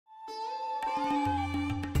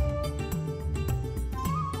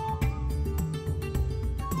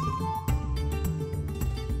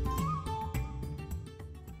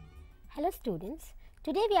Hello students,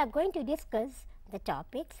 today we are going to discuss the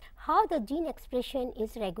topics how the gene expression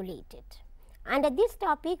is regulated. Under this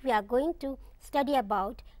topic we are going to study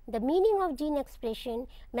about the meaning of gene expression,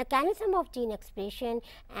 mechanism of gene expression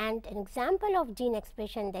and an example of gene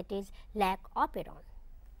expression, that is Lac Operon.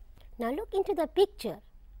 Now look into the picture.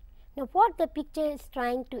 Now what the picture is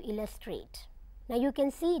trying to illustrate. Now you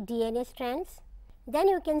can see DNA strands, then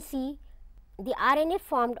you can see the RNA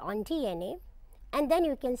formed on DNA, and then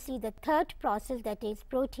you can see the third process, that is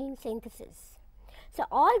protein synthesis. So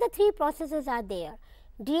all the three processes are there: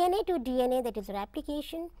 DNA to DNA, that is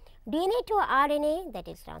replication; DNA to RNA, that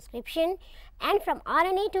is transcription; and from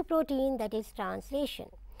RNA to protein, that is translation.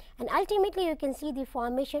 And ultimately you can see the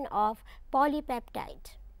formation of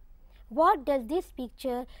polypeptide. What does this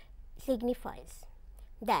picture signifies?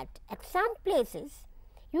 That at some places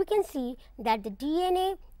you can see that the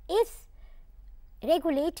DNA is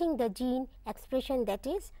regulating the gene expression, that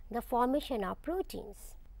is the formation of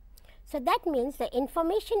proteins. So that means the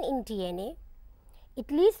information in DNA,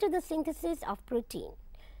 it leads to the synthesis of protein.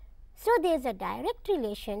 So there is a direct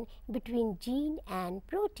relation between gene and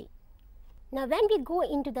protein. Now when we go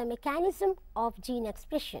into the mechanism of gene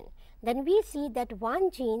expression, then we see that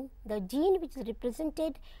one gene, the gene which is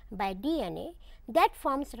represented by DNA, that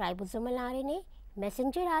forms ribosomal RNA,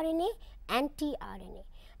 messenger RNA and tRNA,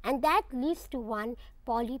 and that leads to one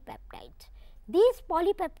polypeptide. These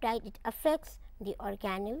polypeptide, it affects the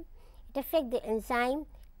organelle, it affects the enzyme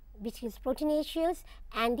which is proteinaceous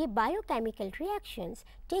and the biochemical reactions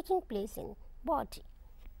taking place in body.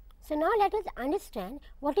 So now let us understand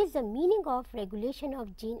what is the meaning of regulation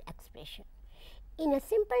of gene expression. In a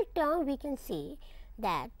simple term, we can say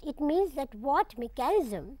that it means that what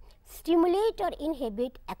mechanism stimulate or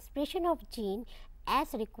inhibit expression of gene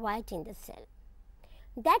as required in the cell.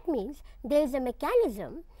 That means there is a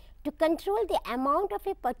mechanism to control the amount of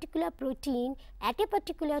a particular protein at a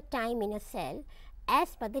particular time in a cell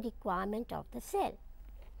as per the requirement of the cell.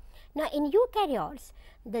 Now in eukaryotes,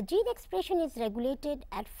 the gene expression is regulated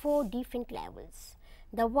at 4 different levels.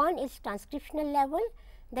 The one is transcriptional level,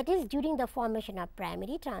 that is during the formation of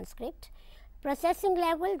primary transcript; processing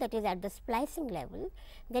level, that is at the splicing level;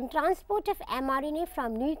 then transport of mRNA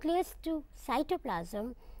from nucleus to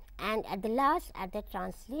cytoplasm; and at the last at the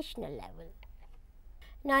translational level.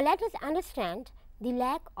 Now let us understand the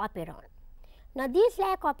Lac Operon. Now these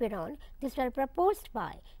Lac Operon, these were proposed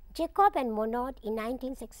by Jacob and Monod in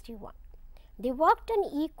 1961. They worked on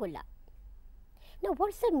E. coli. Now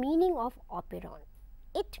what is the meaning of operon?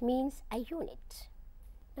 It means a unit.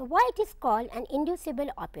 Now why it is called an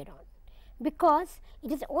inducible operon? Because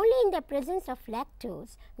it is only in the presence of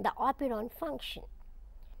lactose the operon function.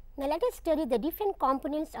 Now let us study the different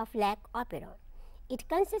components of Lac Operon. It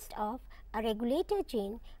consists of a regulator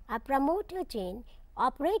gene, a promoter gene,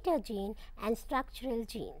 operator gene and structural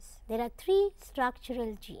genes. There are 3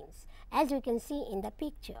 structural genes as you can see in the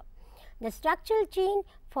picture. The structural gene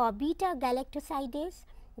for beta galactosidase,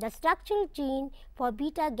 the structural gene for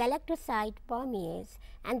beta galactoside permease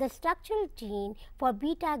and the structural gene for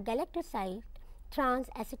beta galactoside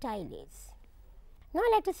transacetylase. Now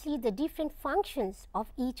let us see the different functions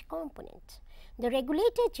of each component. The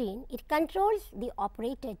regulator gene, it controls the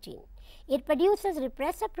operator gene. It produces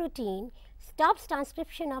repressor protein, stops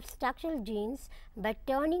transcription of structural genes by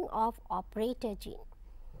turning off operator gene.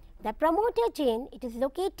 The promoter gene, it is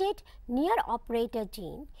located near operator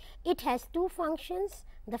gene. It has 2 functions.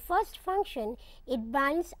 The first function, it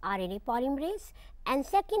binds RNA polymerase, and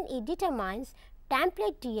second, it determines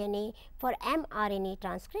template DNA for mRNA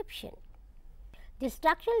transcription. The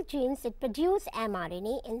structural genes, it produce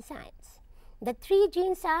mRNA enzymes. The 3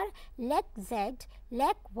 genes are LAC-Z,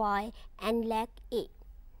 LAC-Y and LAC-A.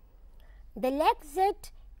 The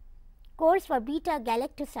LAC-Z codes for beta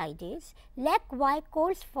galactosidase, LAC-Y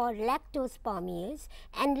codes for lactose permease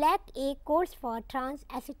and LAC-A codes for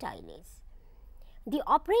transacetylase. The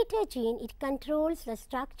operator gene, it controls the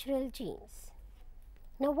structural genes.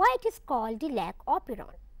 Now why it is called the Lac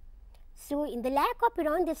Operon? So in the Lac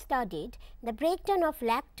Operon, they studied the breakdown of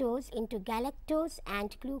lactose into galactose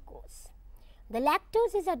and glucose. The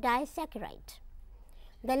lactose is a disaccharide.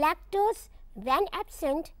 The lactose, when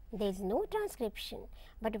absent, there is no transcription,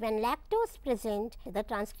 but when lactose present, the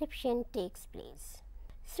transcription takes place.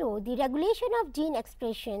 So the regulation of gene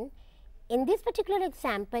expression in this particular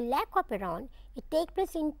example, Lac Operon, it takes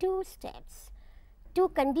place in 2 steps. 2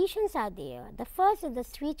 conditions are there. The first is the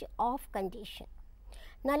switch off condition.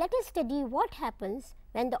 Now let us study what happens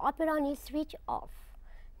when the operon is switched off.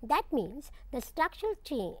 That means the structural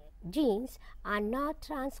genes are not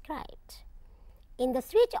transcribed. In the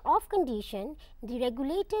switch off condition, the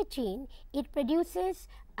regulator gene, it produces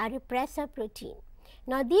a repressor protein.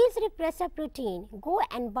 Now, these repressor protein go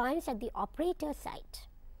and binds at the operator site,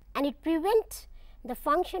 and it prevents the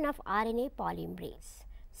function of RNA polymerase,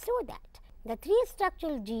 so that the 3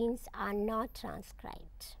 structural genes are not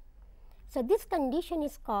transcribed. So, this condition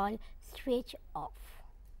is called switch off.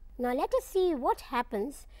 Now, let us see what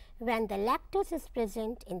happens when the lactose is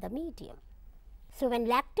present in the medium. So, when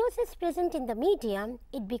lactose is present in the medium,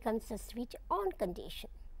 it becomes a switch on condition.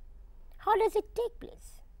 How does it take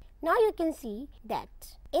place? Now, you can see that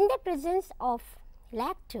in the presence of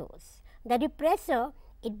lactose, the repressor,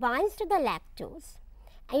 it binds to the lactose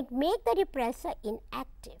and it makes the repressor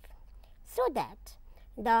inactive, so that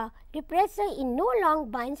the repressor in no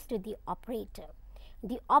longer binds to the operator.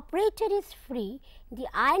 The operator is free, the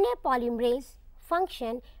RNA polymerase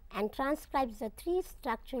function and transcribes the 3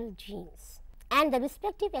 structural genes, and the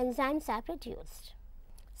respective enzymes are produced.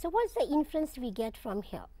 So, what is the inference we get from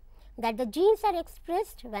here? That the genes are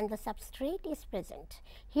expressed when the substrate is present.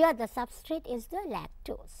 Here the substrate is the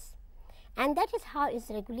lactose, and that is how it is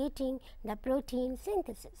regulating the protein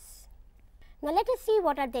synthesis. Now, let us see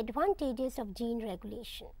what are the advantages of gene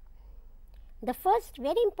regulation. The first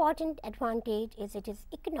very important advantage is it is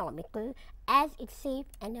economical, as it saves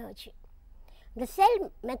energy. The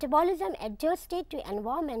cell metabolism adjusted to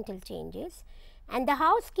environmental changes, and the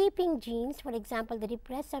housekeeping genes, for example, the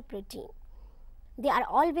repressor protein, they are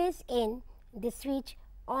always in the switch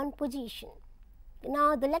on position.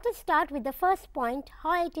 Now, let us start with the first point,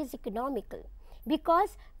 how it is economical,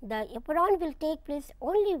 because the operon will take place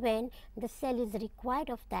only when the cell is required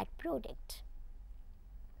of that product.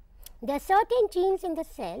 There are certain genes in the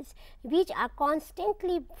cells which are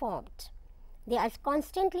constantly formed. They are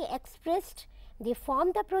constantly expressed, they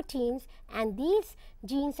form the proteins, and these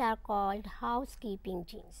genes are called housekeeping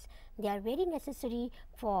genes. They are very necessary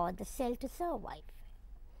for the cell to survive.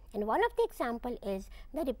 And one of the example is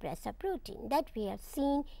the repressor protein that we have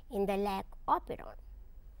seen in the Lac Operon.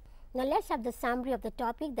 Now, let us have the summary of the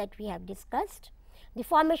topic that we have discussed. The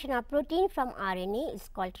formation of protein from RNA is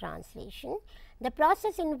called translation. The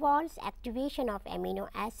process involves activation of amino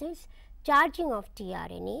acids, charging of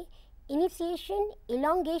tRNA, initiation,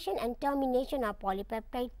 elongation and termination of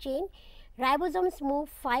polypeptide chain. Ribosomes move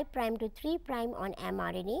 5' to 3' on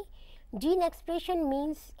mRNA. Gene expression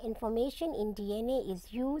means information in DNA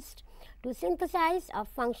is used to synthesize a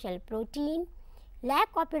functional protein.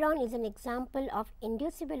 Lac operon is an example of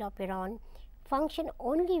inducible operon, function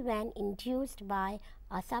only when induced by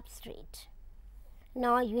a substrate.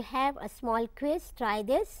 Now, you have a small quiz, try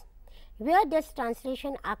this. Where does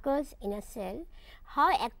translation occurs in a cell?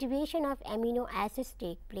 How activation of amino acids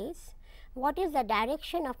take place? What is the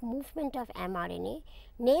direction of movement of mRNA?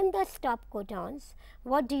 Name the stop codons.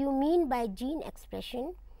 What do you mean by gene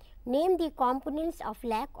expression? Name the components of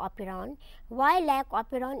Lac operon. Why Lac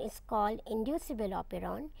operon is called inducible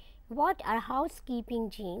operon? What are housekeeping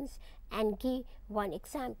genes? And give one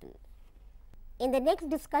example. In the next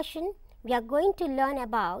discussion, we are going to learn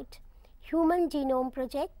about Human Genome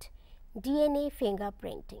Project, DNA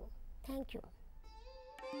fingerprinting. Thank you.